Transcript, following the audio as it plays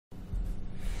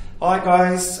Hi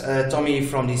guys, Tommy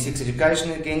from the Six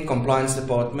Education again, Compliance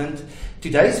Department.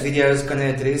 Today's video is going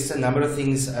to address a number of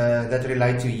things that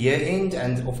relate to year end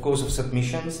and of course of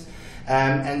submissions.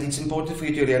 And it's important for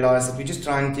you to realize that we're just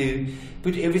trying to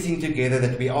put everything together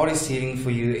that we are receiving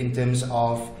for you in terms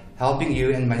of helping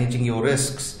you and managing your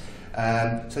risks.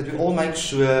 So that we all make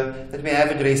sure that we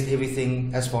have addressed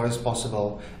everything as far as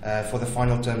possible for the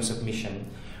final term submission.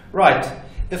 Right.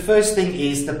 The first thing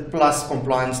is the plus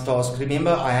compliance task.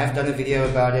 Remember, I have done a video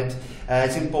about it.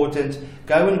 It's important.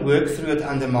 Go and work through it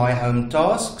under my home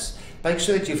tasks. Make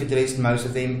sure that you've addressed most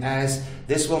of them, as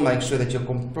this will make sure that your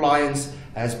compliance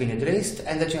has been addressed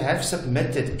and that you have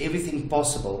submitted everything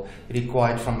possible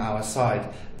required from our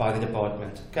side by the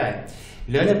department. Okay.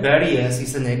 Learner barriers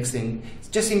is the next thing. It's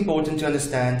just important to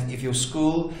understand if your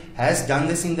school has done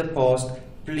this in the past,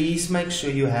 please make sure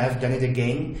you have done it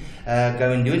again.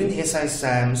 Go and do it in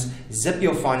SASAMS, zip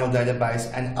your final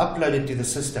database and upload it to the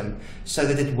system so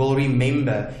that it will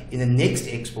remember in the next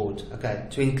export, okay,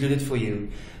 to include it for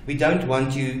you. We don't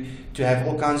want you to have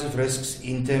all kinds of risks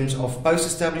in terms of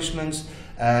post-establishments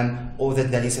or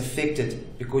that is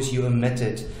affected because you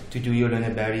omitted to do your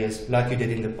learner barriers like you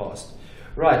did in the past.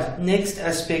 Right, next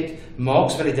aspect,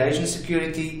 marks validation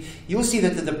security. You'll see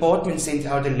that the department sent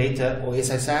out a letter, or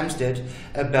SASAMS did,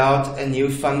 about a new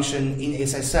function in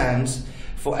SASAMS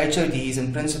for HODs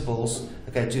and principals,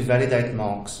 okay, to validate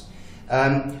marks.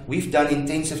 We've done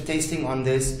intensive testing on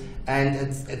this, and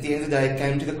at the end of the day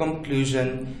came to the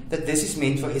conclusion that this is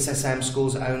meant for SASAM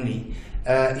schools only.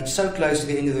 It's so close to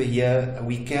the end of the year,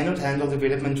 we cannot handle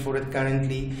development for it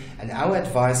currently, and our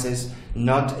advice is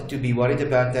not to be worried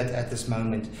about that at this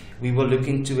moment. We will look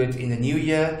into it in the new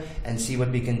year and see what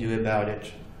we can do about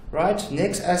it. Right,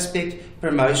 next aspect,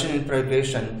 promotion and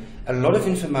progression. A lot of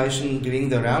information doing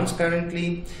the rounds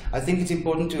currently. I think it's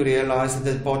important to realize that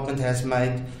the department has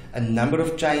made a number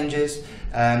of changes.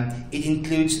 It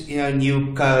includes,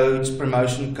 new codes,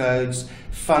 promotion codes,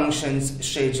 functions,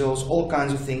 schedules, all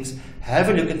kinds of things. Have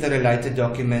a look at the related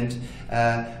document.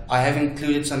 I have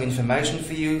included some information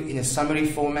for you in a summary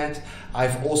format.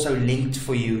 I've also linked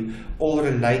for you all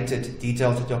related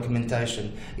detailed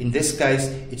documentation. In this case,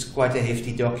 it's quite a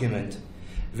hefty document.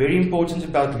 Very important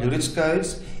about LURIDS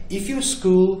codes. If your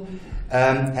school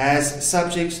has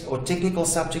subjects or technical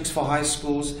subjects for high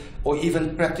schools or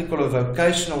even practical or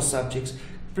vocational subjects,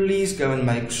 please go and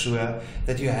make sure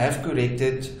that you have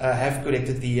corrected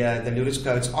the LURIDS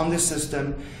codes on the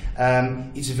system.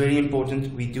 It's very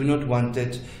important. We do not want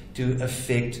it to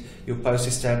affect your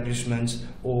post-establishments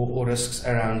or risks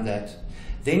around that.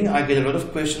 Then I get a lot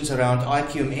of questions around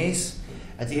IQMS.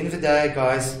 At the end of the day,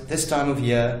 guys, this time of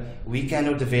year, we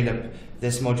cannot develop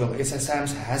this module.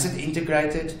 SASAMS has it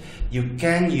integrated. You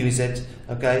can use it,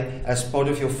 okay, as part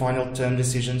of your final term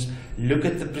decisions. Look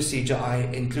at the procedure I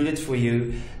included for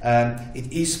you.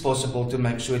 It is possible to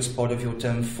make sure it's part of your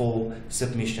term 4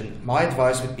 submission. My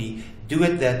advice would be, do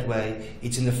it that way.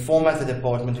 It's in the format the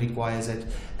department requires it,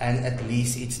 and at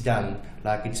least it's done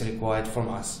like it's required from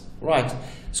us. Right,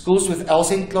 schools with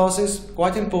LSEN classes,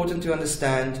 quite important to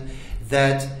understand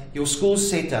that your school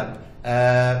setup,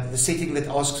 the setting that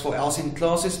asks for LSEN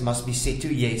classes must be set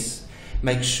to yes.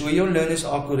 Make sure your learners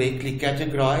are correctly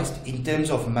categorized in terms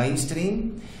of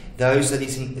mainstream, those that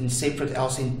is in separate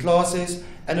LSEN classes,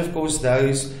 and of course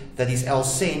those that is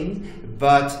LSEN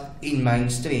but in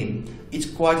mainstream. It's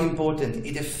quite important.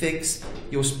 It affects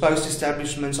your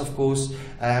post-establishments, of course,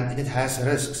 and it has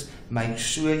risks. Make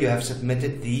sure you have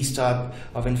submitted these type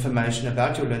of information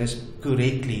about your learners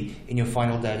correctly in your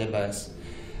final database.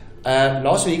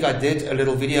 Last week I did a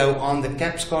little video on the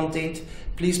CAPS content.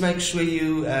 Please make sure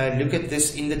you look at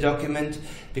this in the document,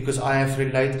 because I have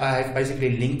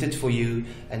basically linked it for you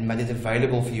and made it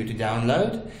available for you to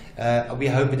download. We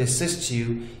hope it assists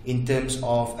you in terms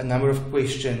of a number of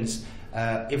questions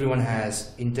everyone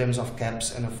has in terms of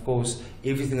CAPS and of course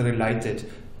everything related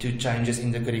to changes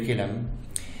in the curriculum.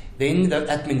 Then the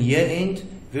admin year end,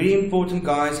 very important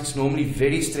guys. It's normally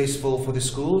very stressful for the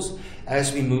schools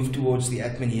as we move towards the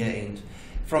admin year end.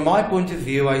 From my point of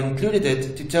view, I included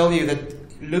it to tell you that,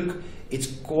 look, it's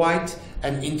quite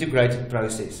an integrated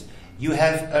process. You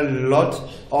have a lot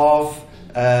of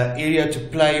area to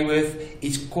play with.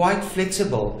 It's quite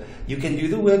flexible. You can do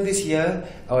the work this year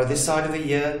or this side of the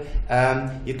year.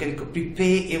 You can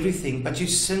prepare everything, but you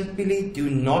simply do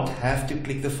not have to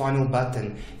click the final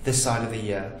button this side of the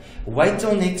year. Wait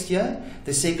till next year,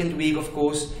 the second week, of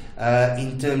course,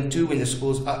 in term 2 when the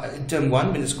schools, term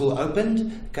 1 when the school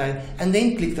opened, okay, and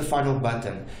then click the final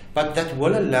button. but that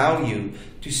will allow you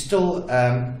to still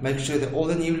make sure that all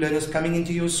the new learners coming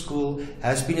into your school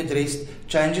has been addressed,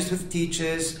 changes with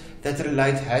teachers that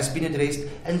relate has been addressed,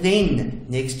 and then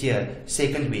next year,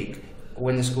 second week,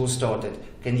 when the school started,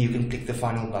 you can click the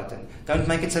final button. Don't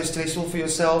make it so stressful for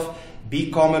yourself.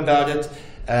 Be calm about it.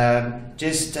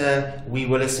 We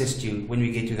will assist you when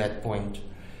we get to that point.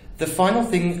 The final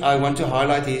thing I want to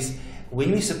highlight is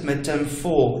when we submit term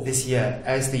 4 this year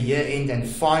as the year-end and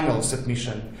final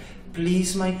submission,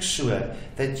 please make sure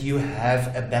that you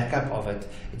have a backup of it.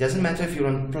 It doesn't matter if you're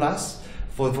on Plus.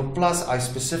 For Plus, I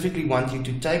specifically want you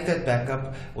to take that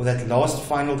backup or that last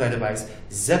final database,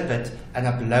 zip it, and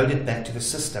upload it back to the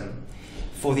system.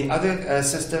 For the other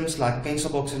systems like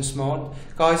Pencilbox and Smart,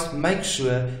 guys, make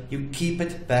sure you keep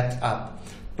it backed up.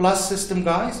 Plus system,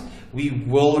 guys, we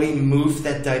will remove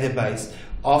that database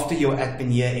after your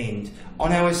admin year end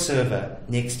on our server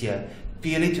next year,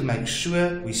 purely to make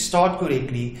sure we start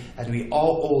correctly and we are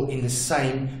all in the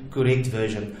same correct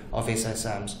version of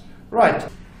SASAMS. Right.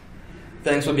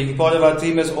 Thanks for being part of our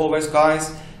team as always,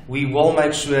 guys. We will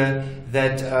make sure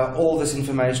that all this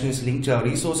information is linked to our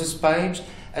resources page.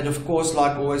 And of course,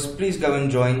 like always, please go and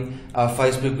join our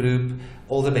Facebook group.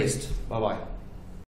 All the best. Bye-bye.